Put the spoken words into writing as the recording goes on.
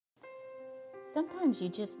Sometimes you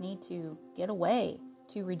just need to get away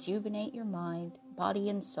to rejuvenate your mind, body,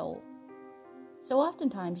 and soul. So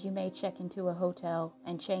oftentimes you may check into a hotel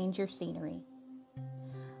and change your scenery.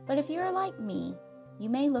 But if you're like me, you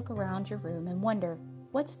may look around your room and wonder,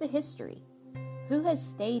 what's the history? Who has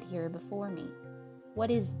stayed here before me? What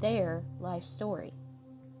is their life story?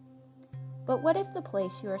 But what if the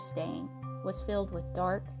place you are staying was filled with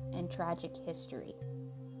dark and tragic history?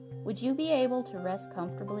 Would you be able to rest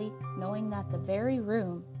comfortably knowing that the very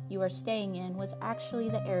room you are staying in was actually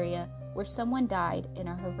the area where someone died in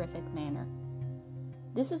a horrific manner?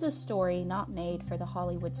 This is a story not made for the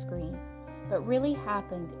Hollywood screen, but really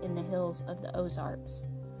happened in the hills of the Ozarks.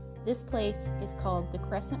 This place is called the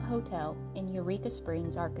Crescent Hotel in Eureka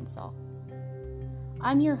Springs, Arkansas.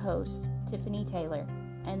 I'm your host, Tiffany Taylor,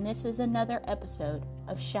 and this is another episode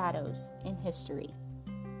of Shadows in History.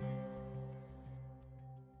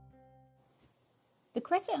 The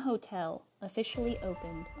Crescent Hotel officially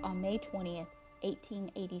opened on May 20th,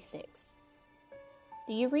 1886.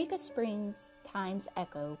 The Eureka Springs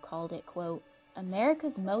Times-Echo called it, quote,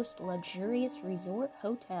 America's most luxurious resort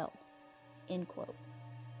hotel, end quote.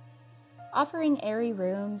 Offering airy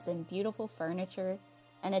rooms and beautiful furniture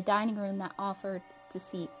and a dining room that offered to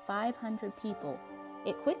seat 500 people,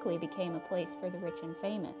 it quickly became a place for the rich and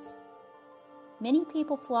famous. Many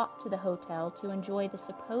people flocked to the hotel to enjoy the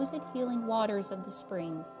supposed healing waters of the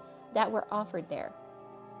springs that were offered there.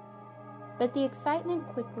 But the excitement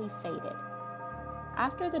quickly faded.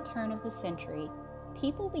 After the turn of the century,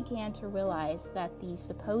 people began to realize that the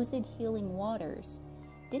supposed healing waters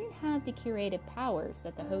didn't have the curative powers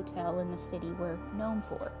that the hotel and the city were known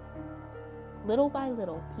for. Little by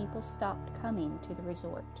little, people stopped coming to the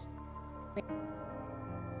resort.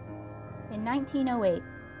 In 1908,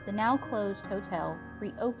 the now closed hotel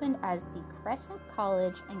reopened as the Crescent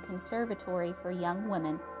College and Conservatory for Young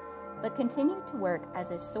Women, but continued to work as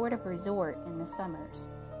a sort of resort in the summers.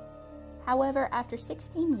 However, after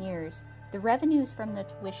 16 years, the revenues from the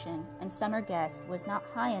tuition and summer guests was not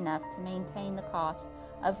high enough to maintain the cost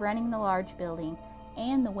of running the large building,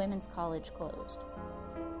 and the women's college closed.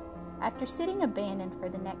 After sitting abandoned for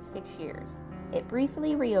the next 6 years, it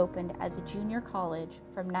briefly reopened as a junior college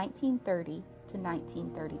from 1930 to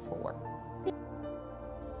 1934.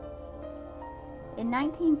 In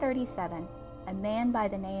 1937, a man by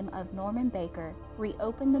the name of Norman Baker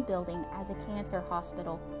reopened the building as a cancer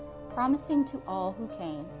hospital, promising to all who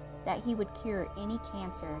came that he would cure any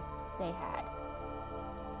cancer they had.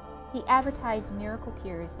 He advertised miracle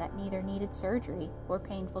cures that neither needed surgery or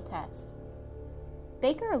painful tests.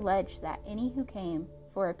 Baker alleged that any who came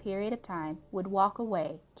for a period of time would walk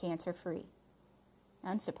away cancer-free.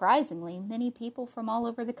 Unsurprisingly, many people from all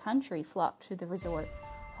over the country flocked to the resort,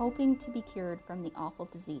 hoping to be cured from the awful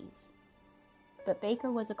disease. But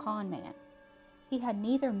Baker was a con man. He had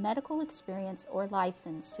neither medical experience or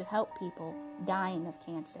license to help people dying of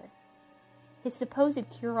cancer. His supposed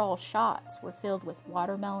cure-all shots were filled with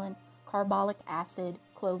watermelon, carbolic acid,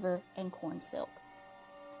 clover, and corn silk.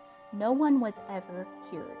 No one was ever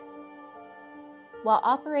cured. While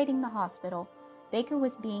operating the hospital, Baker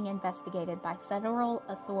was being investigated by federal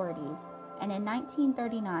authorities and in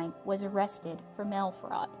 1939 was arrested for mail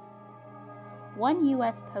fraud. One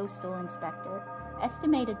U.S. postal inspector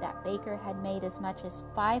estimated that Baker had made as much as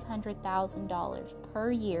 $500,000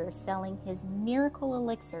 per year selling his miracle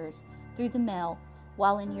elixirs through the mail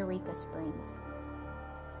while in Eureka Springs.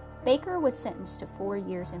 Baker was sentenced to 4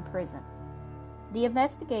 years in prison. The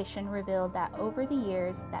investigation revealed that over the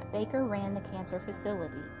years that Baker ran the cancer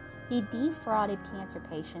facility, he defrauded cancer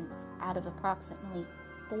patients out of approximately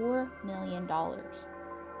 $4 million.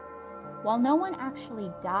 While no one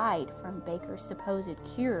actually died from Baker's supposed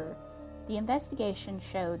cure, the investigation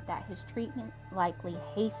showed that his treatment likely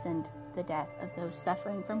hastened the death of those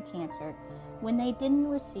suffering from cancer when they didn't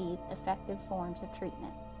receive effective forms of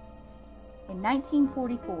treatment. In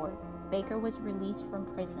 1944, Baker was released from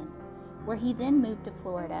prison, where he then moved to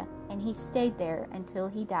Florida, and he stayed there until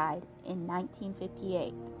he died in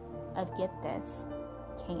 1958 of, get this,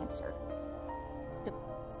 cancer.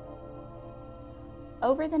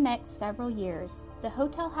 Over the next several years, the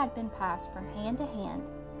hotel had been passed from hand to hand,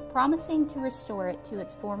 promising to restore it to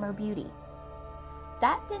its former beauty.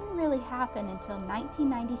 That didn't really happen until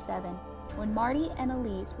 1997, when Marty and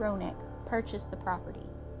Elise Roenick purchased the property.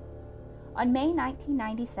 On May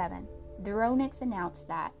 1997, the Roenicks announced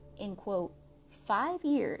that, in quote, 5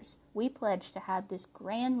 years, we pledge to have this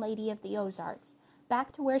grand lady of the Ozarks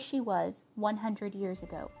back to where she was 100 years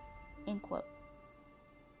ago, end quote.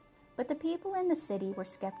 But the people in the city were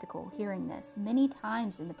skeptical hearing this many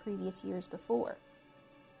times in the previous years before.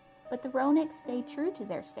 But the Roenicks stayed true to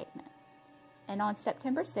their statement. and on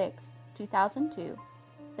September 6, 2002,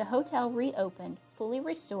 the hotel reopened, fully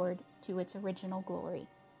restored to its original glory.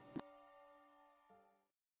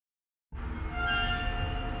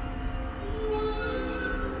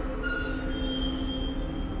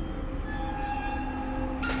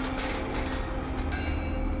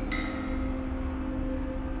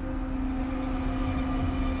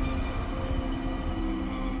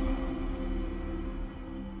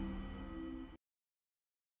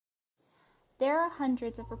 There are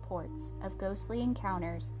hundreds of reports of ghostly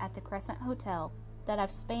encounters at the Crescent Hotel that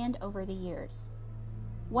have spanned over the years,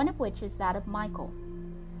 one of which is that of Michael.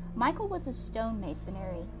 Michael was a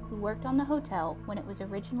stonemasonry who worked on the hotel when it was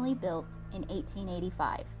originally built in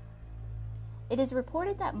 1885. It is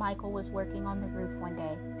reported that Michael was working on the roof one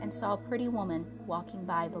day and saw a pretty woman walking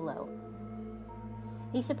by below.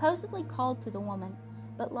 He supposedly called to the woman,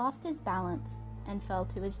 but lost his balance and fell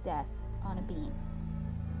to his death on a beam.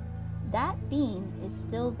 That beam is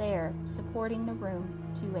still there, supporting the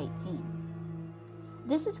room 218.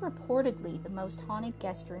 This is reportedly the most haunted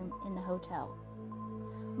guest room in the hotel.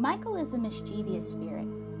 Michael is a mischievous spirit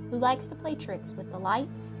who likes to play tricks with the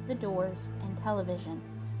lights, the doors, and television,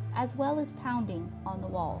 as well as pounding on the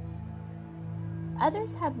walls.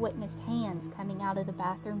 Others have witnessed hands coming out of the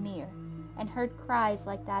bathroom mirror and heard cries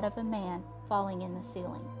like that of a man falling in the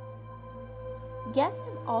ceiling. Guests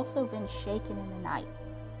have also been shaken in the night,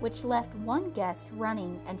 which left one guest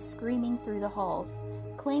running and screaming through the halls,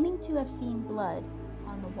 claiming to have seen blood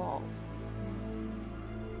on the walls.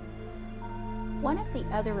 One of the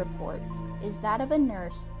other reports is that of a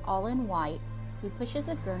nurse, all in white, who pushes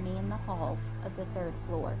a gurney in the halls of the 3rd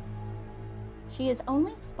floor. She is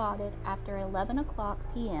only spotted after 11 o'clock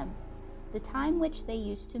p.m., the time which they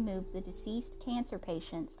used to move the deceased cancer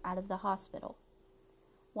patients out of the hospital.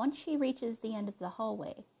 Once she reaches the end of the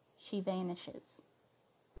hallway, she vanishes.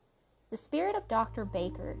 The spirit of Dr.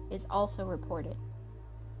 Baker is also reported.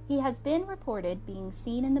 He has been reported being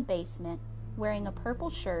seen in the basement wearing a purple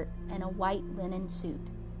shirt and a white linen suit,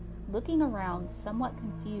 looking around somewhat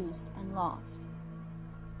confused and lost.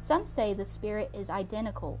 Some say the spirit is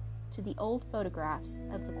identical to the old photographs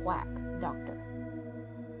of the quack doctor.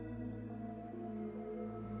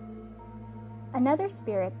 Another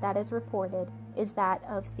spirit that is reported is that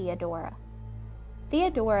of Theodora.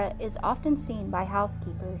 Theodora is often seen by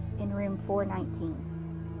housekeepers in room 419.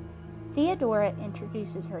 Theodora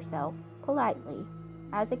introduces herself politely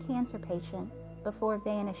as a cancer patient before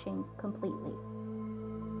vanishing completely.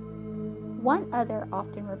 One other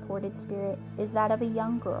often reported spirit is that of a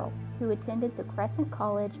young girl who attended the Crescent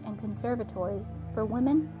College and Conservatory for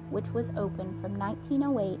Women, which was open from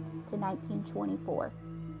 1908 to 1924.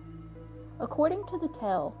 According to the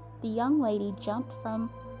tale, the young lady jumped from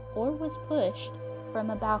or was pushed from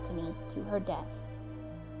a balcony to her death.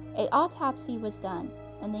 An autopsy was done,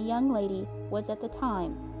 and the young lady was at the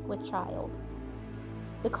time with child.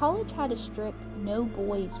 The college had a strict no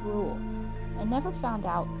boys rule and never found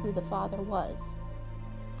out who the father was.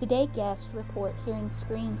 Today, guests report hearing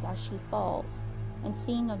screams as she falls and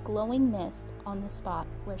seeing a glowing mist on the spot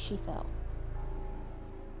where she fell.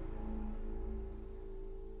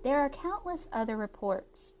 There are countless other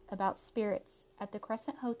reports about spirits at the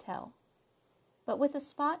Crescent Hotel, but with a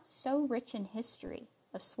spot so rich in history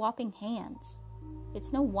of swapping hands,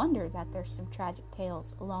 it's no wonder that there's some tragic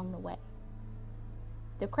tales along the way.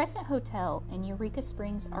 The Crescent Hotel in Eureka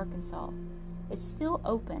Springs, Arkansas is still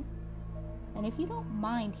open, and if you don't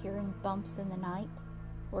mind hearing bumps in the night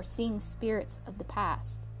or seeing spirits of the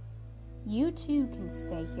past, you too can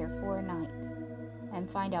stay here for a night and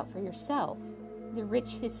find out for yourself the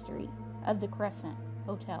rich history of the Crescent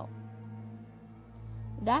Hotel.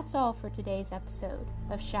 That's all for today's episode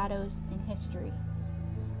of Shadows in History.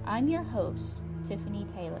 I'm your host, Tiffany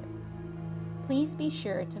Taylor. Please be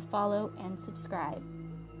sure to follow and subscribe,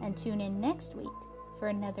 and tune in next week for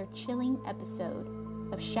another chilling episode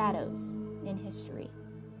of Shadows in History.